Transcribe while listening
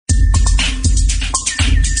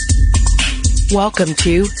Welcome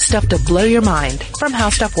to Stuff to Blow Your Mind from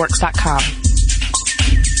HowStuffWorks.com.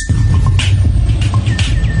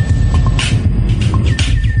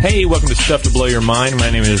 Hey, welcome to Stuff to Blow Your Mind. My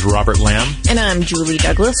name is Robert Lamb. And I'm Julie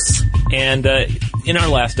Douglas. And in our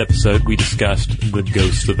last episode, we discussed the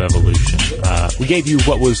ghosts of evolution. We gave you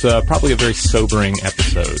what was probably a very sobering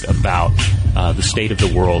episode about the state of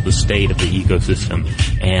the world, the state of the ecosystem,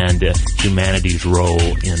 and humanity's role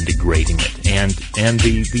in degrading it. And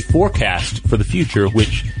the forecast for the future,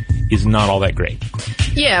 which is not all that great.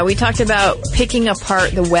 Yeah, we talked about picking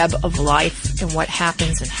apart the web of life and what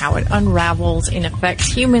happens and how it unravels and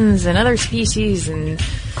affects humans and other species and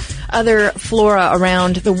other flora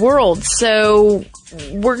around the world. So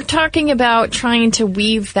we're talking about trying to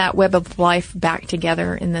weave that web of life back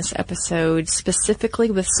together in this episode,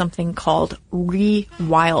 specifically with something called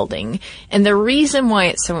rewilding. And the reason why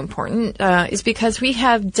it's so important is because we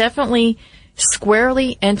have definitely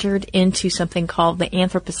squarely entered into something called the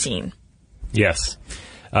Anthropocene. Yes.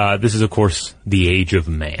 This is, of course, the age of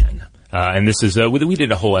man. And this is, we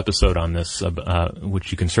did a whole episode on this,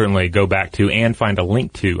 which you can certainly go back to and find a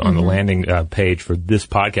link to on the landing page for this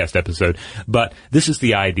podcast episode. But this is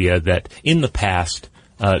the idea that in the past,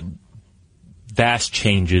 vast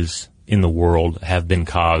changes in the world have been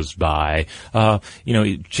caused by,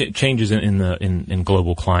 changes in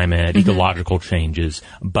global climate, ecological changes.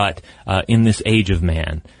 But, in this age of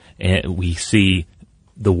man, we see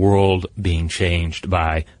the world being changed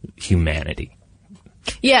by humanity.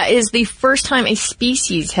 Yeah, it is the first time a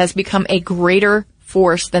species has become a greater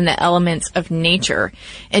force than the elements of nature.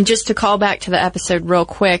 And just to call back to the episode real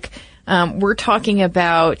quick, we're talking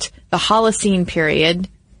about the Holocene period,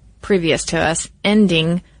 previous to us,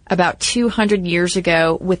 ending about 200 years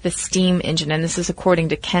ago with the steam engine. And this is according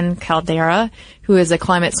to Ken Caldera, who is a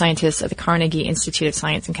climate scientist at the Carnegie Institute of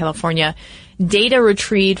Science in California. Data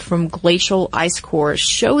retrieved from glacial ice cores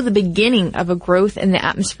show the beginning of a growth in the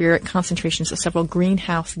atmospheric concentrations of several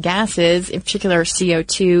greenhouse gases, in particular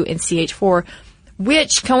CO2 and CH4,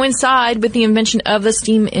 which coincide with the invention of the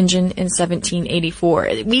steam engine in 1784.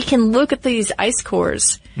 We can look at these ice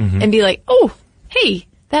cores and be like, oh, hey,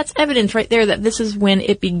 that's evidence right there that this is when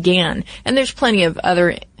it began. And there's plenty of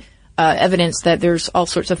other evidence that there's all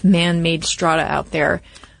sorts of man-made strata out there.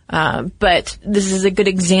 But this is a good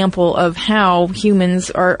example of how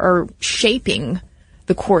humans are shaping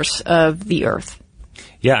the course of the earth.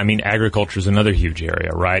 Yeah, I mean, agriculture is another huge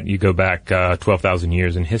area, right? You go back 12,000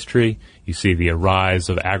 years in history, you see the rise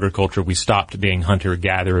of agriculture. We stopped being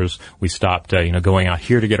hunter-gatherers. We stopped, going out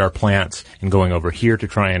here to get our plants and going over here to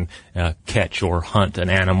try and catch or hunt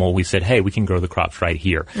an animal. We said, hey, we can grow the crops right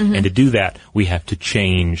here. And to do that, we have to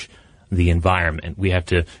change the environment. We have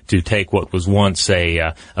to take what was once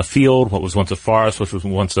a field, what was once a forest, what was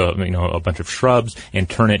once a bunch of shrubs, and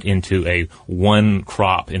turn it into a one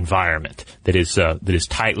crop environment that is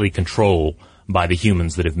tightly controlled by the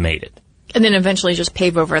humans that have made it. And then eventually just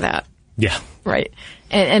pave over that. Yeah. Right.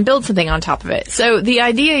 And build something on top of it. So the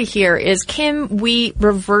idea here is, can we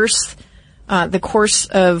reverse the course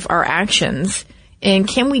of our actions? And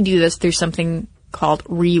can we do this through something called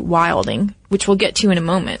rewilding, which we'll get to in a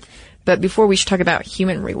moment. But before, we should talk about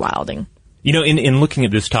human rewilding. You know, in looking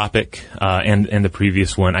at this topic, and the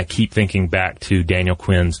previous one, I keep thinking back to Daniel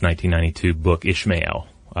Quinn's 1992 book, Ishmael,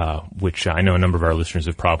 which I know a number of our listeners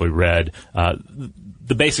have probably read.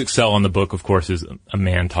 The basic sell on the book, of course, is a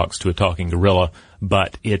man talks to a talking gorilla,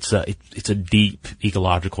 but it's a deep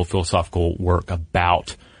ecological, philosophical work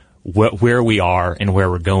about where we are and where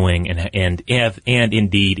we're going, and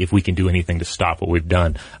indeed, if we can do anything to stop what we've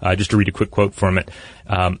done. Just to read a quick quote from it.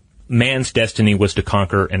 Man's destiny was to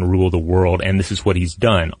conquer and rule the world, and this is what he's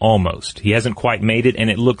done, almost. He hasn't quite made it, and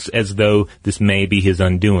it looks as though this may be his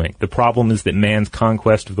undoing. The problem is that man's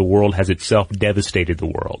conquest of the world has itself devastated the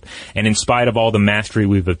world. And in spite of all the mastery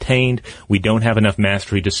we've obtained, we don't have enough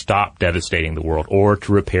mastery to stop devastating the world or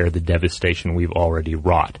to repair the devastation we've already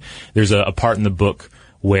wrought. There's a part in the book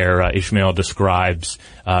where Ishmael describes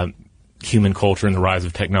human culture and the rise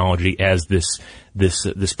of technology as this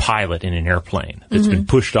pilot in an airplane that's been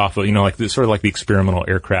pushed off of, sort of like the experimental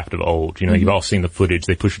aircraft of old. You've all seen the footage.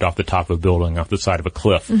 They push it off the top of a building, off the side of a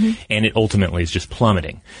cliff, and it ultimately is just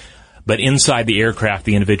plummeting. But inside the aircraft,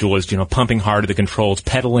 the individual is, pumping hard at the controls,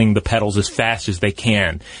 pedaling the pedals as fast as they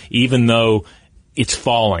can, even though it's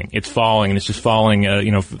falling, and it's just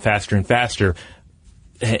falling, faster and faster.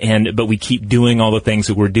 But we keep doing all the things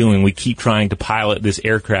that we're doing. We keep trying to pilot this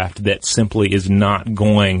aircraft that simply is not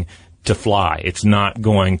going to fly. It's not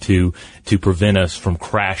going to prevent us from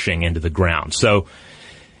crashing into the ground. So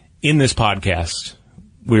in this podcast,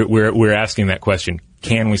 we're asking that question.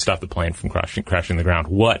 can we stop the plane from crashing the ground?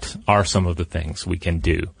 What are some of the things we can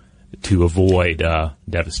do to avoid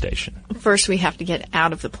devastation? First, we have to get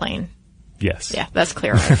out of the plane. Yes. Yeah, that's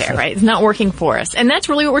clear right there, right? It's not working for us. And that's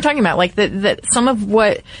really what we're talking about. Like that some of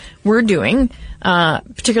what we're doing,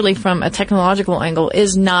 particularly from a technological angle,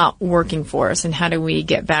 is not working for us. And how do we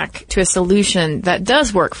get back to a solution that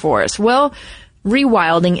does work for us? Well,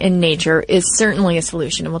 rewilding in nature is certainly a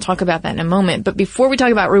solution, and we'll talk about that in a moment. But before we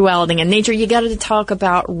talk about rewilding in nature, you got to talk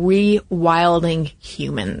about rewilding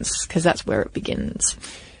humans, because that's where it begins.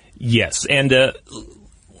 Yes, and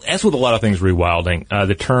as with a lot of things rewilding,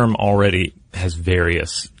 the term already has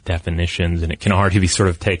various definitions, and it can already be sort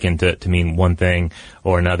of taken to mean one thing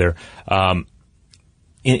or another.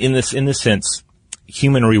 In this sense,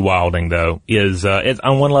 human rewilding, though, is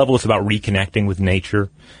on one level it's about reconnecting with nature.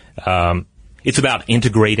 It's about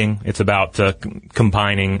integrating. It's about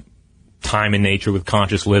combining time in nature with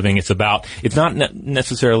conscious living. It's not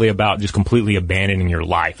necessarily about just completely abandoning your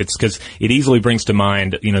life. It's because it easily brings to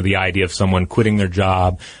mind, the idea of someone quitting their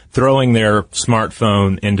job, throwing their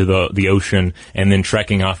smartphone into the ocean, and then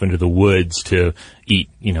trekking off into the woods to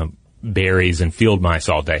eat, berries and field mice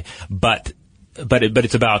all day. But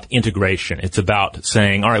it's about integration. It's about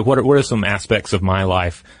saying, all right, what are some aspects of my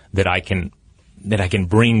life that I can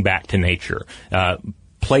bring back to nature,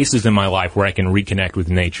 places in my life where I can reconnect with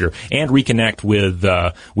nature and reconnect with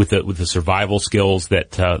the survival skills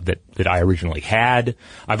that I originally had.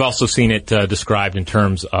 I've also seen it described in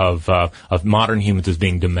terms of modern humans as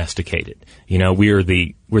being domesticated. We're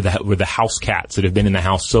the house cats that have been in the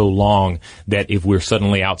house so long that if we're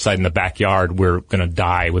suddenly outside in the backyard, we're going to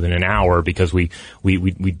die within an hour because we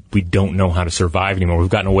don't know how to survive anymore. We've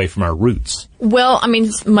gotten away from our roots. Well, I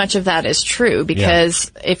mean, much of that is true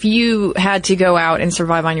because if you had to go out and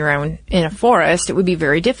survive on your own in a forest, it would be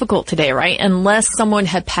very difficult today, right? Unless someone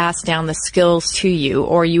had passed down the skills to you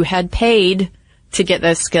or you had paid to get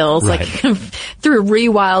those skills, right. Like through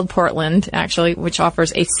Rewild Portland, actually, which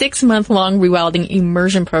offers a 6-month-long rewilding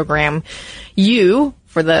immersion program.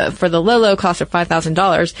 For the low cost of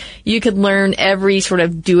 $5,000, you could learn every sort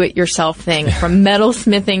of do-it-yourself thing from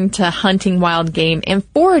metalsmithing to hunting wild game and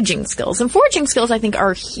foraging skills. And foraging skills, I think,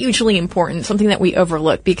 are hugely important, something that we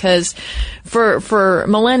overlook because for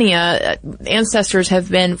millennia, ancestors have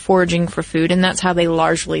been foraging for food, and that's how they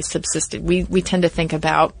largely subsisted. We tend to think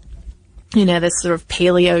about this sort of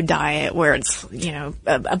paleo diet where it's,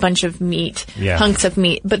 a bunch of meat, hunks of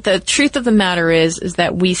meat. But the truth of the matter is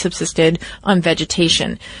that we subsisted on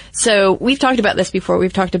vegetation. So we've talked about this before.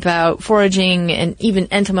 We've talked about foraging and even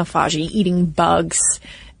entomophagy, eating bugs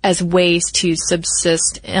as ways to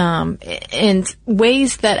subsist, and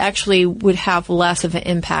ways that actually would have less of an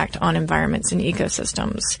impact on environments and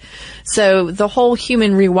ecosystems. So the whole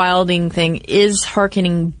human rewilding thing is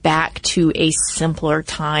hearkening back to a simpler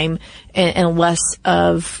time and less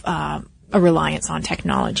of a reliance on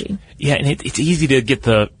technology. Yeah, and it's easy to get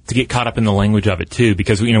caught up in the language of it too,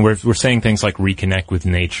 because we're saying things like reconnect with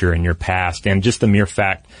nature and your past, and just the mere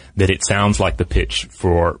fact that it sounds like the pitch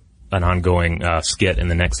for an ongoing skit in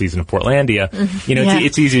the next season of Portlandia.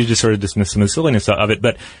 It's easy to just sort of dismiss some of the silliness of it,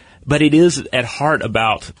 but it is at heart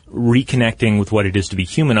about reconnecting with what it is to be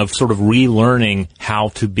human, of sort of relearning how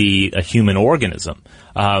to be a human organism.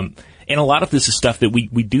 And a lot of this is stuff that we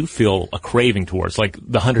do feel a craving towards, like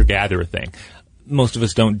the hunter-gatherer thing. Most of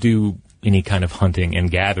us don't do any kind of hunting and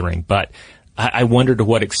gathering, but I wonder to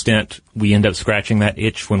what extent we end up scratching that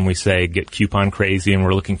itch when we say get coupon crazy and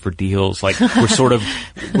we're looking for deals. Like we're sort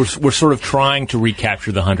of trying to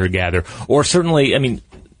recapture the hunter-gatherer. Or certainly, I mean,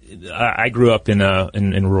 I grew up in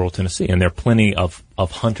rural Tennessee, and there are plenty of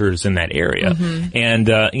hunters in that area. Mm-hmm. And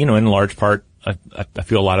in large part, I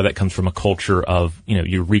feel a lot of that comes from a culture of,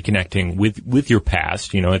 you're reconnecting with your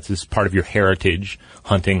past. It's this part of your heritage,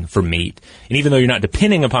 hunting for meat. And even though you're not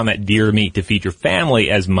depending upon that deer meat to feed your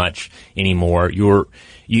family as much anymore,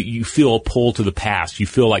 you feel a pull to the past. You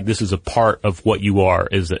feel like this is a part of what you are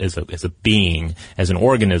as a being, as an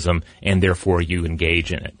organism, and therefore you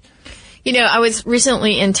engage in it. I was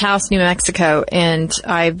recently in Taos, New Mexico, and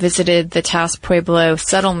I visited the Taos Pueblo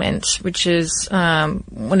settlement, which is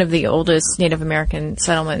one of the oldest Native American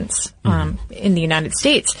settlements in the United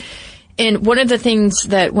States. And one of the things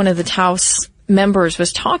that one of the Taos members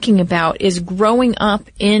was talking about is growing up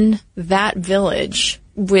in that village,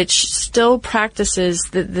 which still practices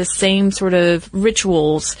the same sort of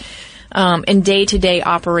rituals and day-to-day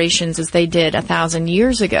operations as they did 1,000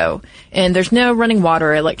 years ago. And there's no running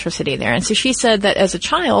water or electricity there. And so she said that as a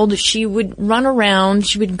child, she would run around,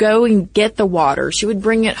 she would go and get the water, she would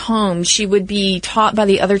bring it home, she would be taught by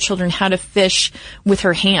the other children how to fish with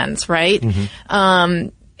her hands, right? Mm-hmm.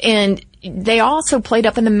 And they also played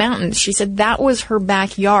up in the mountains. She said that was her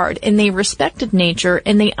backyard, and they respected nature,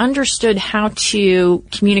 and they understood how to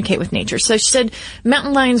communicate with nature. So she said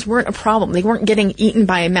mountain lions weren't a problem. They weren't getting eaten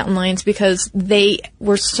by mountain lions because they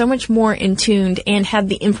were so much more in tuned and had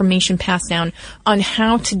the information passed down on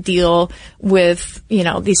how to deal with,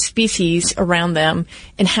 these species around them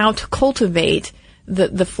and how to cultivate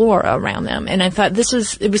the flora around them. And I thought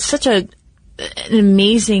it was such an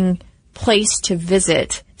amazing place to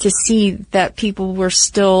visit, to see that people were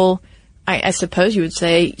still, I suppose you would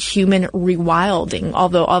say, human rewilding,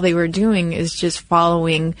 although all they were doing is just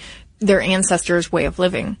following their ancestors' way of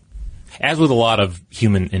living. As with a lot of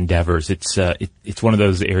human endeavors, it's one of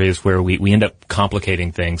those areas where we end up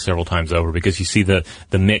complicating things several times over, because you see the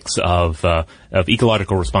mix of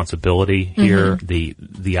ecological responsibility here,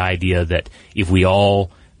 the idea that if we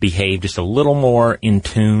all behave just a little more in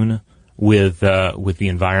tune with the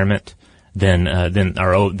environment, then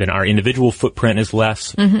our individual footprint is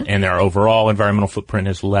less, and our overall environmental footprint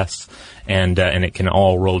is less, and it can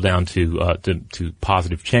all roll down to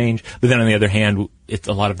positive change. But then on the other hand,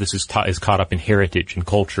 a lot of this is caught up in heritage and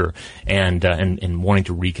culture and wanting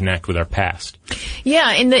to reconnect with our past.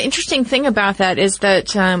 Yeah, and the interesting thing about that is that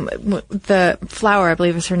the Flower, I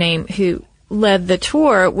believe is her name, who led the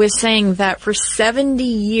tour, was saying that for 70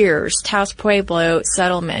 years, Taos Pueblo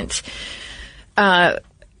settlement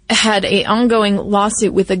had a ongoing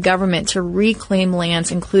lawsuit with the government to reclaim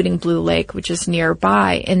lands, including Blue Lake, which is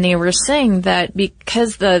nearby. And they were saying that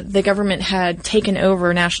because the government had taken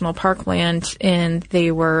over national park land and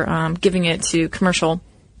they were giving it to commercial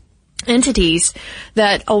entities,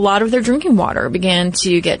 that a lot of their drinking water began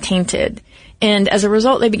to get tainted. And as a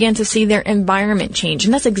result, they began to see their environment change.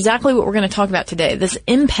 And that's exactly what we're going to talk about today, this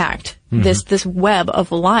impact, this web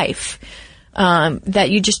of life. That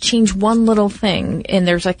you just change one little thing and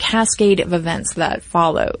there's a cascade of events that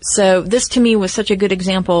follow. So this to me was such a good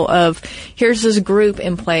example of, here's this group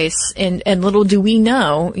in place, and little do we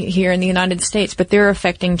know here in the United States, but they're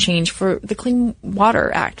affecting change for the Clean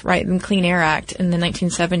Water Act, right? And Clean Air Act in the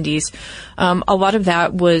 1970s. A lot of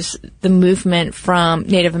that was the movement from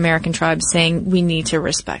Native American tribes saying we need to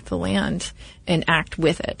respect the land and act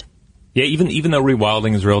with it. Yeah, even though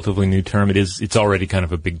rewilding is a relatively new term, it's already kind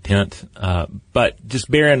of a big tent. But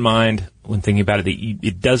just bear in mind when thinking about it that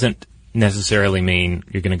it doesn't necessarily mean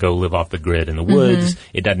you're going to go live off the grid in the woods.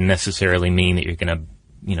 It doesn't necessarily mean that you're going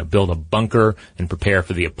to, build a bunker and prepare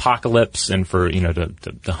for the apocalypse and for,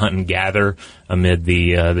 to hunt and gather amid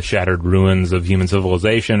the shattered ruins of human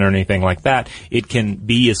civilization or anything like that. It can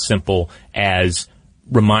be as simple as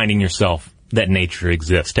reminding yourself that nature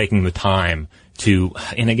exists, taking the time to,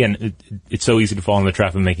 and again, it's so easy to fall in the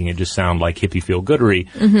trap of making it just sound like hippie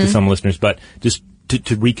feel-goodery to some listeners, but just to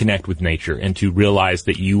reconnect with nature and to realize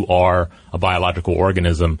that you are a biological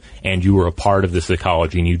organism and you are a part of this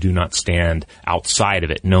ecology and you do not stand outside of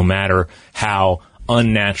it, no matter how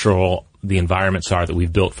unnatural the environments are that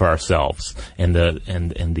we've built for ourselves and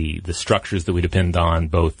the structures that we depend on,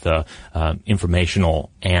 both informational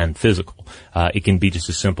and physical. It can be just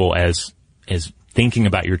as simple as thinking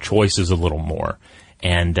about your choices a little more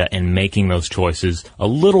and making those choices a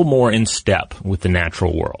little more in step with the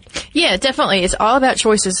natural world. Yeah, definitely. It's all about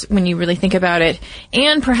choices when you really think about it.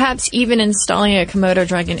 And perhaps even installing a Komodo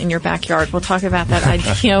dragon in your backyard. We'll talk about that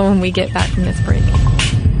idea when we get back from this break.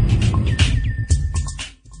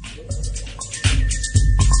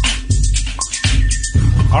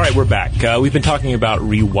 All right, we're back. We've been talking about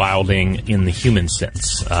rewilding in the human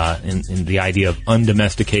sense, in the idea of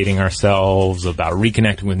undomesticating ourselves, about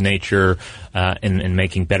reconnecting with nature, and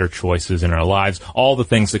making better choices in our lives. All the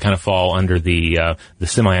things that kind of fall under the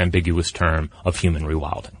semi-ambiguous term of human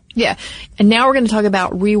rewilding. Yeah. And now we're going to talk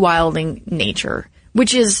about rewilding nature,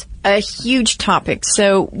 which is a huge topic.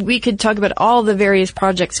 So we could talk about all the various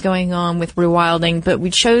projects going on with rewilding, but we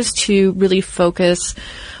chose to really focus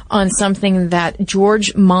on something that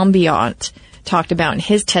George Monbiot talked about in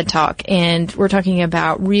his TED Talk, and we're talking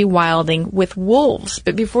about rewilding with wolves.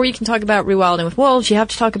 But before you can talk about rewilding with wolves, you have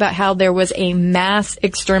to talk about how there was a mass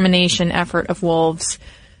extermination effort of wolves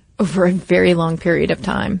over a very long period of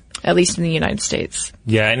time, at least in the United States.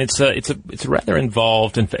 Yeah, and it's a rather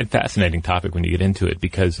involved and fascinating topic when you get into it,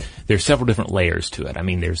 because there's several different layers to it. I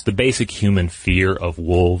mean, there's the basic human fear of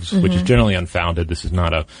wolves, which is generally unfounded. This is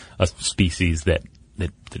not a species that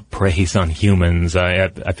preys on humans. I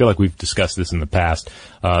feel like we've discussed this in the past.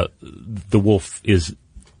 The wolf it's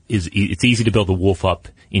easy to build the wolf up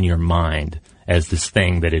in your mind as this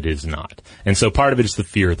thing that it is not. And so part of it is the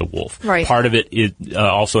fear of the wolf. Right. Part of it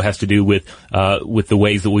also has to do with the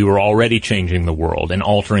ways that we were already changing the world and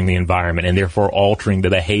altering the environment and therefore altering the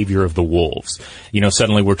behavior of the wolves.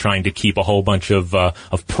 Suddenly we're trying to keep a whole bunch of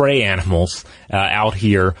prey animals out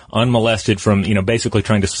here unmolested from, basically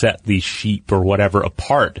trying to set these sheep or whatever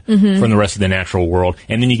apart from the rest of the natural world.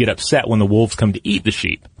 And then you get upset when the wolves come to eat the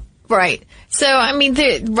sheep. Right. So,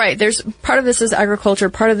 there's part of this is agriculture,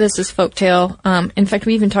 part of this is folktale. In fact,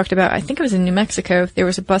 we even talked about, I think it was in New Mexico, there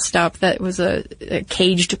was a bus stop that was a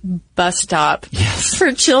caged bus stop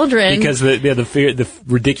for children. Because the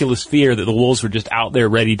ridiculous fear that the wolves were just out there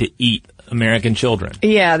ready to eat American children.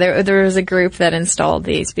 Yeah, there was a group that installed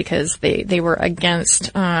these because they were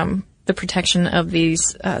against, the protection of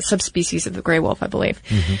these subspecies of the gray wolf, I believe.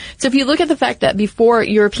 So if you look at the fact that before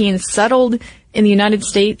Europeans settled in the United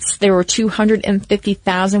States, there were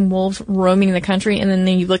 250,000 wolves roaming the country, and then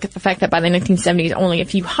you look at the fact that by the 1970s, only a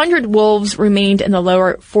few hundred wolves remained in the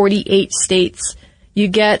lower 48 states, you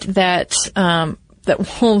get that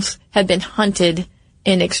that wolves had been hunted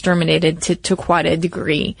and exterminated to quite a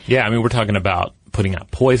degree. Yeah, we're talking about putting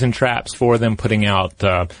out poison traps for them, putting out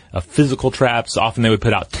physical traps. Often they would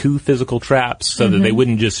put out 2 physical traps so that they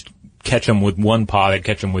wouldn't just catch them with 1 paw, they'd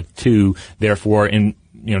catch them with 2, therefore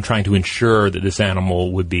trying to ensure that this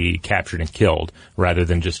animal would be captured and killed rather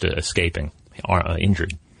than just escaping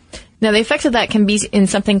injured. Now, the effects of that can be in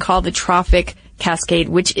something called the trophic cascade,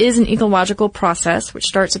 which is an ecological process which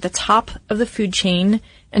starts at the top of the food chain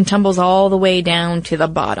and tumbles all the way down to the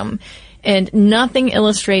bottom. And nothing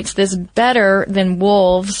illustrates this better than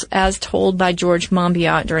wolves, as told by George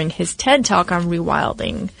Monbiot during his TED Talk on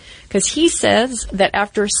rewilding. Because he says that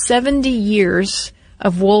after 70 years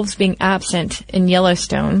of wolves being absent in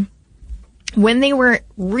Yellowstone, when they were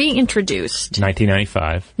reintroduced,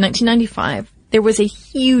 1995, there was a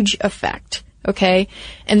huge effect. Okay?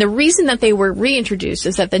 And the reason that they were reintroduced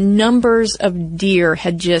is that the numbers of deer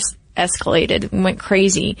had just escalated and went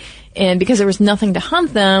crazy. And because there was nothing to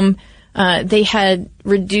hunt them, they had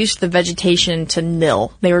reduced the vegetation to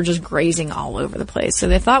nil. They were just grazing all over the place. So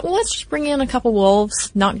they thought, well, let's just bring in a couple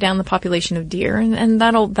wolves, knock down the population of deer, and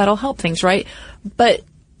that'll help things, right? But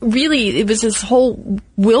really, it was this whole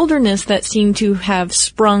wilderness that seemed to have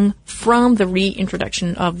sprung from the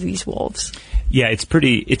reintroduction of these wolves. Yeah, it's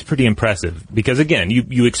pretty impressive because again,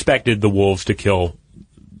 you expected the wolves to kill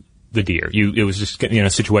the deer. It was just, a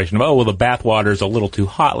situation of, the bath water is a little too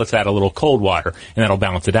hot. Let's add a little cold water and that'll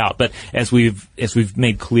balance it out. But as we've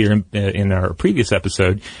made clear in our previous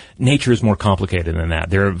episode, nature is more complicated than that.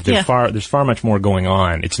 There's far much more going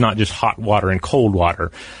on. It's not just hot water and cold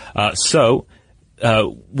water.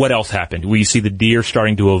 What else happened? Well, you see the deer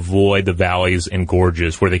starting to avoid the valleys and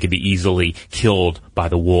gorges where they could be easily killed by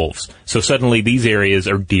the wolves. So suddenly these areas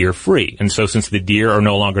are deer free. And so since the deer are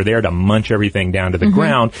no longer there to munch everything down to the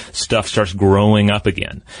ground, stuff starts growing up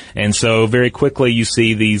again. And so very quickly you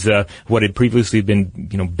see these, what had previously been,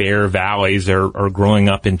 bare valleys are growing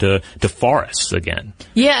up into forests again.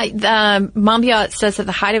 Yeah, Monbiot says that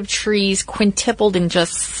the height of trees quintupled in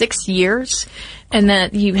just 6 years. And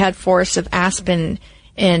that you had forests of aspen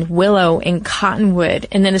and willow and cottonwood.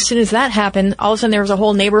 And then as soon as that happened, all of a sudden there was a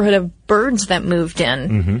whole neighborhood of birds that moved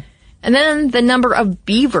in. And then the number of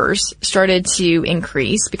beavers started to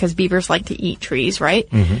increase because beavers like to eat trees, right?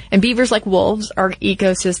 And beavers, like wolves, are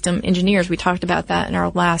ecosystem engineers. We talked about that in our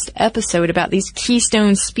last episode about these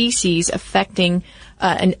keystone species affecting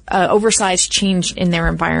an oversized change in their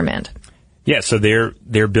environment. Yeah, so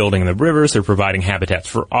they're building the rivers, they're providing habitats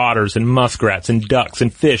for otters and muskrats and ducks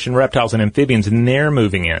and fish and reptiles and amphibians, and they're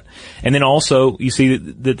moving in. And then also, you see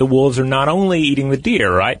that the wolves are not only eating the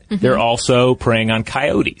deer, right? They're also preying on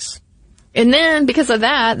coyotes. And then, because of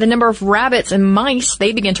that, the number of rabbits and mice,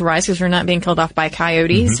 they begin to rise because they're not being killed off by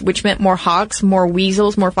coyotes, which meant more hawks, more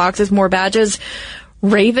weasels, more foxes, more badgers.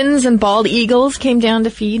 Ravens and bald eagles came down to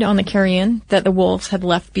feed on the carrion that the wolves had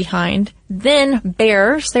left behind. Then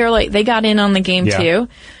bears, they got in on the game too.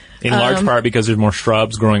 In large part because there's more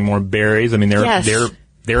shrubs growing more berries. They want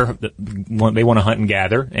to hunt and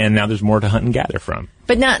gather, and now there's more to hunt and gather from.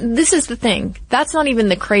 But now, this is the thing. That's not even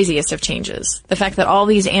the craziest of changes. The fact that all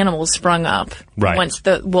these animals sprung up once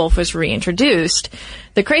the wolf was reintroduced.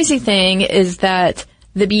 The crazy thing is that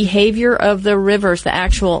the behavior of the rivers, the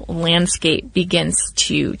actual landscape, begins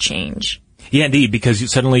to change. Yeah, indeed,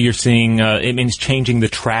 because suddenly you're seeing, it means changing the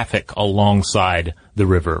traffic alongside the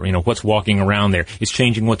river. What's walking around there. It's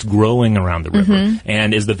changing what's growing around the river.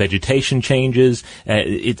 And as the vegetation changes,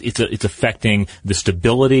 it's affecting the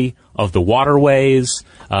stability of the waterways.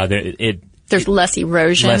 There's less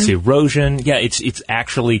erosion. Yeah, it's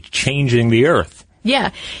actually changing the earth.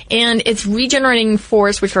 Yeah. And it's regenerating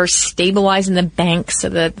forests, which are stabilizing the banks so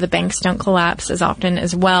that the banks don't collapse as often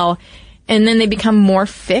as well. And then they become more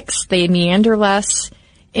fixed. They meander less.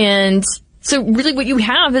 And so really what you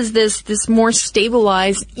have is this more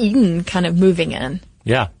stabilized Eden kind of moving in.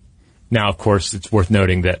 Yeah. Now, of course, it's worth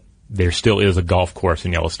noting that there still is a golf course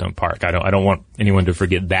in Yellowstone Park. I don't want anyone to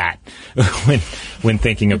forget that when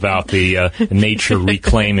thinking about the nature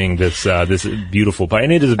reclaiming this beautiful park.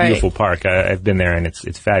 And it is a beautiful park. I've been there and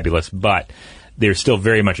it's fabulous, but there's still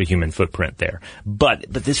very much a human footprint there. But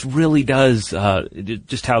this really does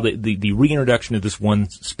just how the reintroduction of this one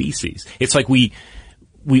species. It's like we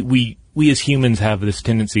as humans have this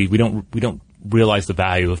tendency, we don't realize the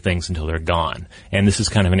value of things until they're gone. And this is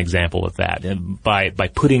kind of an example of that. And by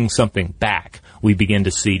putting something back, we begin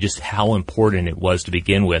to see just how important it was to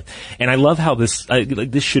begin with. And I love how this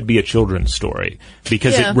should be a children's story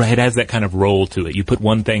because it has that kind of role to it. You put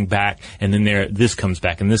one thing back and then this comes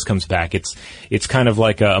back and this comes back. It's kind of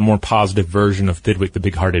like a more positive version of Thidwick the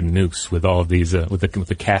Big-Hearted Moose with all of these, with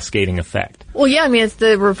the cascading effect. Well, yeah, I mean, it's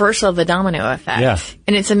the reversal of the domino effect. Yeah.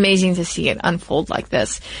 And it's amazing to see it unfold like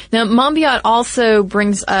this. Now, Monbiot also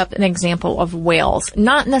brings up an example of whales,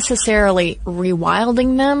 not necessarily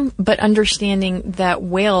rewilding them, but understanding that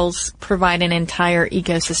whales provide an entire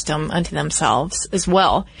ecosystem unto themselves as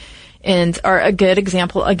well, and are a good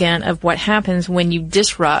example, again, of what happens when you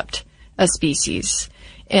disrupt a species.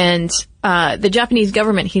 And the Japanese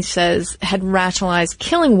government, he says, had rationalized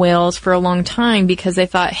killing whales for a long time because they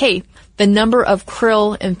thought, hey, the number of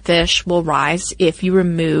krill and fish will rise if you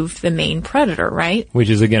remove the main predator, right? Which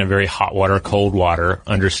is, again, a very hot water, cold water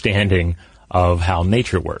understanding of how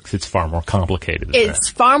nature works. It's far more complicated than that. It's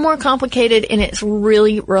far more complicated, and it's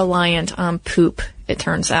really reliant on poop, it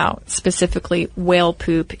turns out, specifically whale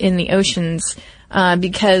poop in the oceans,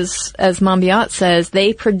 because, as Monbiot says,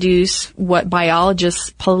 they produce what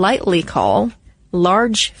biologists politely call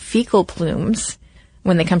large fecal plumes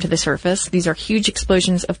when they come to the surface. These are huge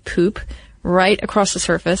explosions of poop right across the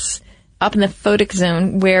surface, up in the photic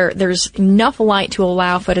zone, where there's enough light to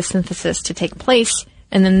allow photosynthesis to take place.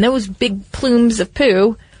 And then those big plumes of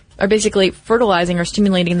poo are basically fertilizing or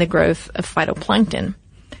stimulating the growth of phytoplankton.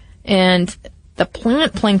 And the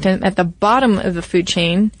plant plankton at the bottom of the food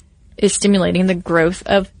chain is stimulating the growth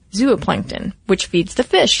of zooplankton, which feeds the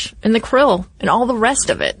fish and the krill and all the rest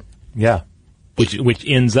of it. Yeah. Which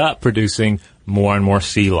ends up producing more and more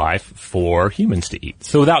sea life for humans to eat.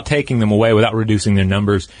 So without taking them away, without reducing their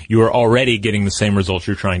numbers, you are already getting the same results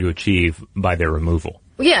you're trying to achieve by their removal.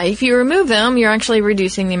 Yeah, if you remove them, you're actually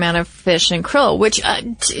reducing the amount of fish and krill, which,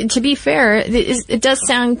 to be fair, it does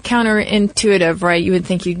sound counterintuitive, right? You would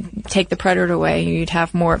think you'd take the predator away, you'd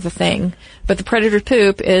have more of the thing. But the predator's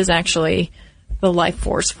poop is actually the life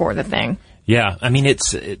force for the thing. Yeah, I mean,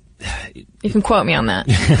 you can quote me on that.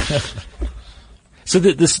 So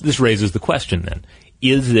this raises the question then.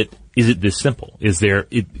 Is it this simple?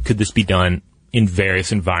 Could this be done in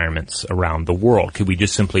various environments around the world? Could we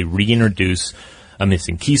just simply reintroduce a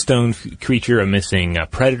missing keystone creature, a missing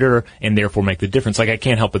predator, and therefore make the difference? Like, I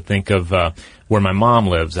can't help but think of where my mom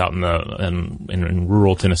lives out in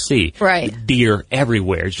rural Tennessee. Right. Deer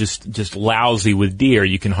everywhere. It's just lousy with deer.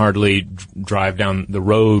 You can hardly drive down the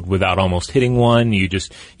road without almost hitting one. You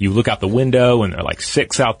look out the window and there are like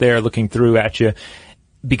 6 out there looking through at you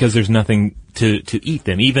because there's nothing to eat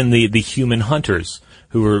them. Even the human hunters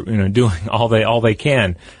who are doing all they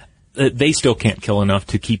can, they still can't kill enough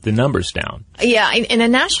to keep the numbers down. Yeah, in a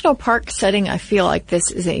national park setting, I feel like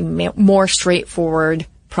this is a more straightforward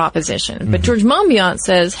proposition. But George Monbiot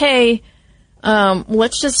says, hey,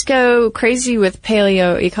 let's just go crazy with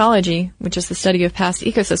paleoecology, which is the study of past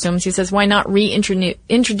ecosystems. He says, why not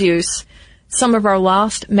reintroduce some of our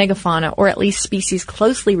lost megafauna, or at least species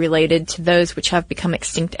closely related to those which have become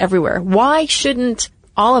extinct everywhere? Why shouldn't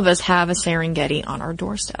all of us have a Serengeti on our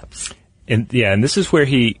doorsteps? And this is where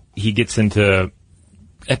he gets into,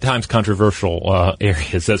 at times, controversial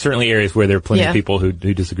areas. Certainly areas where there are plenty of people who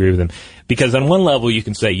disagree with him. Because on one level, you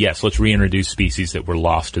can say, yes, let's reintroduce species that were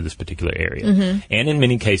lost to this particular area. Mm-hmm. And in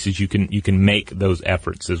many cases, you can make those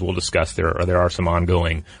efforts. As we'll discuss, there are some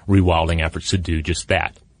ongoing rewilding efforts to do just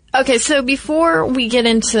that. Okay, so before we get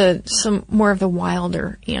into some more of the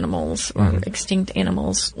wilder animals or extinct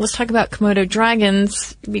animals, let's talk about Komodo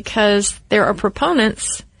dragons, because there are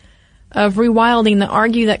proponents of rewilding that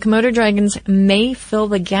argue that Komodo dragons may fill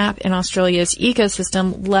the gap in Australia's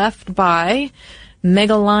ecosystem left by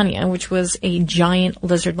Megalania, which was a giant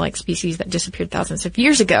lizard-like species that disappeared thousands of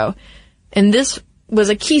years ago. And this was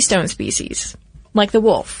a keystone species, like the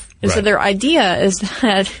wolf. And so their idea is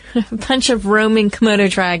that a bunch of roaming Komodo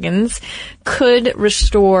dragons could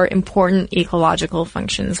restore important ecological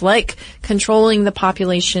functions, like controlling the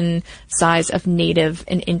population size of native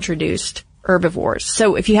and introduced herbivores.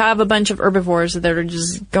 So if you have a bunch of herbivores that are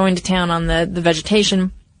just going to town on the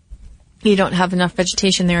vegetation, you don't have enough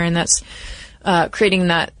vegetation there, and that's creating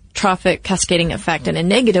that trophic cascading effect in a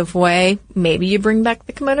negative way. Maybe you bring back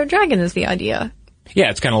the Komodo dragon is the idea. Yeah,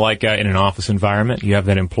 it's kind of like in an office environment. You have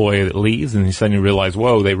that employee that leaves, and you suddenly realize,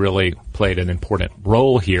 whoa, they really played an important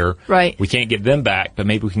role here. Right. We can't get them back, but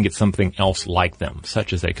maybe we can get something else like them,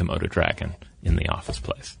 such as a Komodo dragon in the office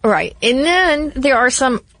place. Right. And then there are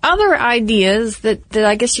some other ideas that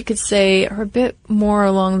I guess you could say are a bit more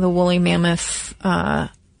along the woolly mammoth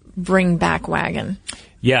bring back wagon.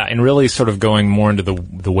 Yeah, and really sort of going more into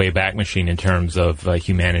the way back machine in terms of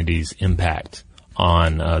humanity's impact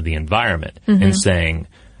on the environment, and saying,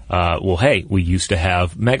 well, hey, we used to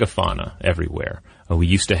have megafauna everywhere. We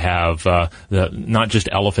used to have not just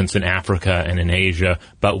elephants in Africa and in Asia,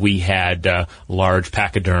 but we had large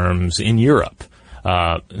pachyderms in Europe,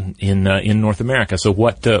 in North America. So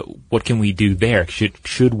what can we do there?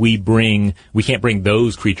 Should we can't bring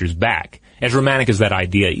those creatures back. As romantic as that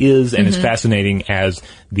idea is, and as fascinating as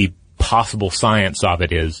the possible science of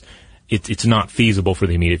it is, it's not feasible for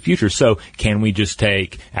the immediate future. So can we just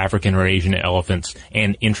take African or Asian elephants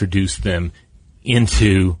and introduce them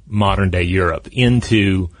into modern day Europe,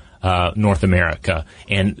 into North America,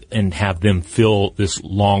 and have them fill this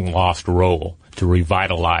long lost role to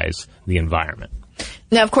revitalize the environment?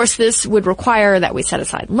 Now, of course, this would require that we set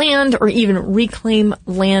aside land or even reclaim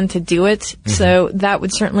land to do it. So that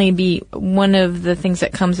would certainly be one of the things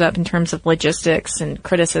that comes up in terms of logistics and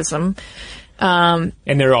criticism. And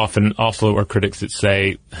there often also are critics that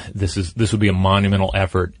say this would be a monumental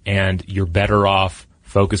effort, and you're better off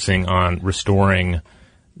focusing on restoring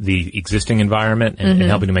the existing environment and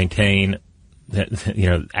helping to maintain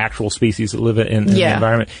actual species that live in the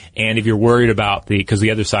environment. And if you're worried about because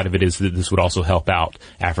the other side of it is that this would also help out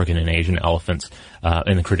African and Asian elephants,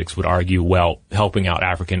 and the critics would argue, well, helping out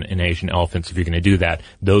African and Asian elephants, if you're going to do that,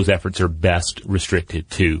 those efforts are best restricted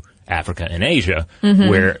to Africa and Asia,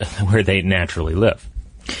 where they naturally live.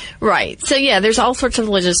 Right. So yeah, there's all sorts of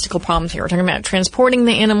logistical problems here. We're talking about transporting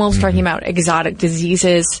the animals, talking about exotic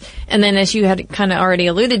diseases, and then, as you had kind of already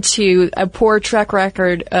alluded to, a poor track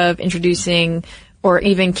record of introducing or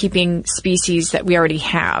even keeping species that we already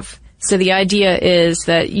have. So the idea is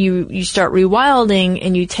that you start rewilding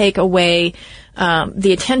and you take away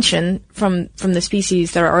the attention from the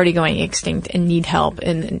species that are already going extinct and need help,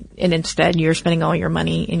 and instead you're spending all your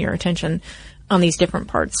money and your attention on these different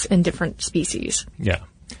parts and different species. Yeah.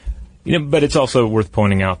 But it's also worth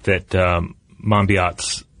pointing out that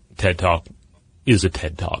Monbiot's TED Talk is a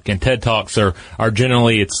TED Talk, and TED Talks are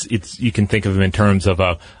generally it's you can think of them in terms of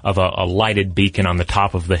a lighted beacon on the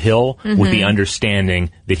top of the hill, with the understanding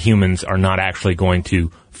that humans are not actually going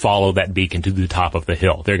to follow that beacon to the top of the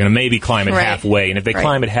hill. They're going to maybe climb it halfway, and if they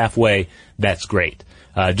climb it halfway, that's great.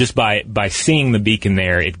 Just by seeing the beacon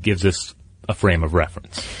there, it gives us a frame of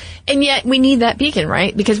reference. And yet we need that beacon,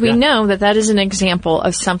 right? Because we know that is an example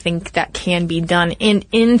of something that can be done. And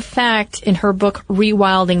in fact, in her book,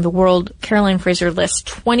 Rewilding the World, Caroline Fraser lists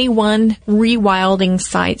 21 rewilding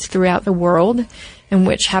sites throughout the world in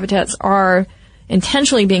which habitats are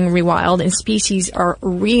intentionally being rewilded and species are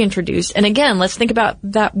reintroduced. And again, let's think about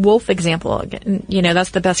that wolf example. Again,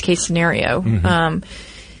 that's the best case scenario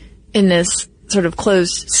in this sort of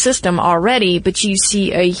closed system already, but you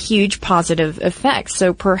see a huge positive effect.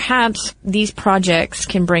 So perhaps these projects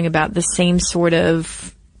can bring about the same sort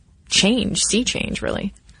of sea change,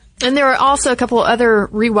 really. And there are also a couple other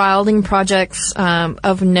rewilding projects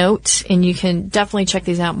of note, and you can definitely check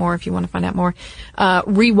these out more if you want to find out more.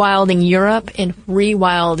 Rewilding Europe and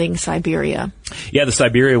Rewilding Siberia. Yeah, the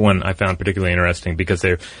Siberia one I found particularly interesting because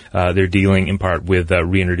they're dealing in part with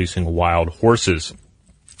reintroducing wild horses,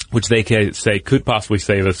 which they say could possibly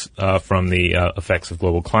save us from the effects of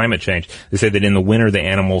global climate change. They say that in the winter, the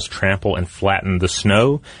animals trample and flatten the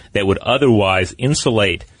snow that would otherwise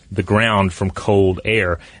insulate the ground from cold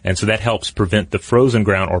air, and so that helps prevent the frozen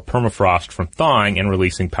ground or permafrost from thawing and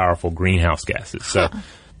releasing powerful greenhouse gases. So,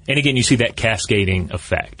 and again, you see that cascading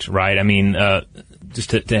effect, right? I mean, just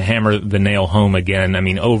to hammer the nail home again, I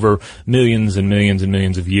mean, over millions and millions and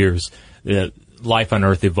millions of years, life on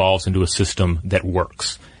Earth evolves into a system that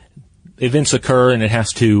works. events occur and it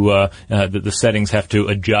has to, the settings have to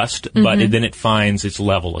adjust, but then it finds its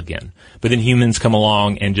level again. But then humans come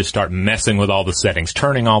along and just start messing with all the settings,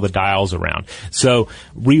 turning all the dials around. So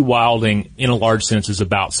rewilding, in a large sense, is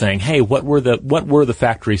about saying, hey, what were the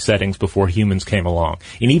factory settings before humans came along?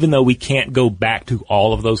 And even though we can't go back to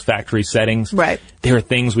all of those factory settings, right, there are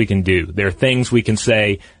things we can do. There are things we can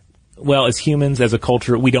say, well, as humans, as a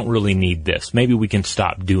culture, we don't really need this. Maybe we can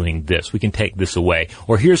stop doing this. We can take this away.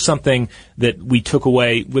 Or here's something that we took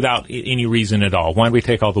away without any reason at all. Why did we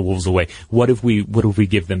take all the wolves away? What if we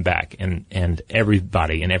give them back? And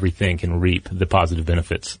everybody and everything can reap the positive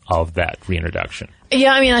benefits of that reintroduction.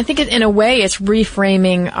 Yeah, I mean, I think in a way it's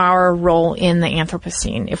reframing our role in the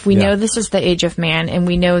Anthropocene. If we know this is the age of man and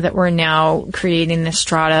we know that we're now creating this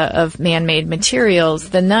strata of man-made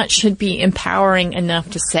materials, then that should be empowering enough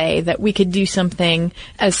to say that we could do something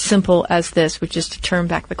as simple as this, which is to turn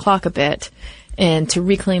back the clock a bit and to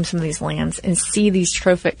reclaim some of these lands and see these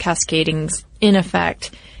trophic cascadings in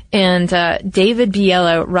effect. And David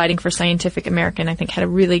Biello, writing for Scientific American, I think had a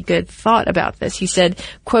really good thought about this. He said,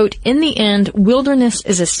 quote, "In the end, wilderness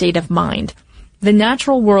is a state of mind. The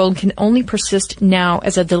natural world can only persist now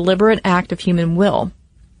as a deliberate act of human will.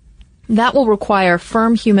 That will require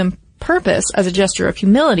firm human purpose as a gesture of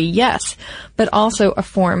humility, yes, but also a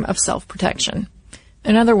form of self-protection."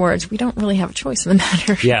 In other words, we don't really have a choice in the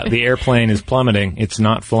matter. Yeah, the airplane is plummeting. It's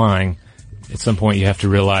not flying. At some point you have to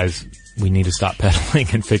realize we need to stop pedaling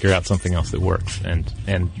and figure out something else that works. And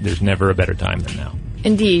there's never a better time than now.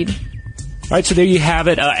 Indeed. All right, so there you have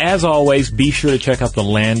it. As always, be sure to check out the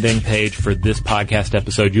landing page for this podcast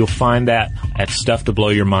episode. You'll find that at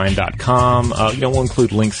stufftoblowyourmind.com. We'll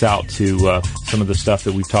include links out to some of the stuff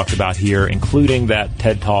that we've talked about here, including that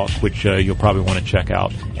TED Talk, which you'll probably want to check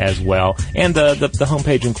out as well. And the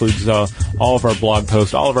homepage includes all of our blog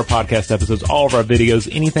posts, all of our podcast episodes, all of our videos,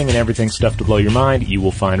 anything and everything Stuff to Blow Your Mind, you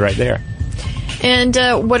will find right there. And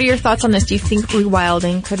what are your thoughts on this? Do you think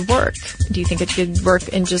rewilding could work? Do you think it could work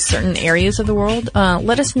in just certain areas of the world?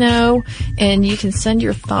 Let us know, and you can send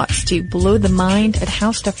your thoughts to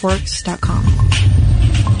blowthemind@howstuffworks.com.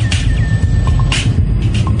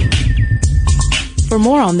 For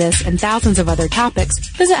more on this and thousands of other topics,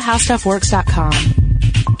 visit howstuffworks.com.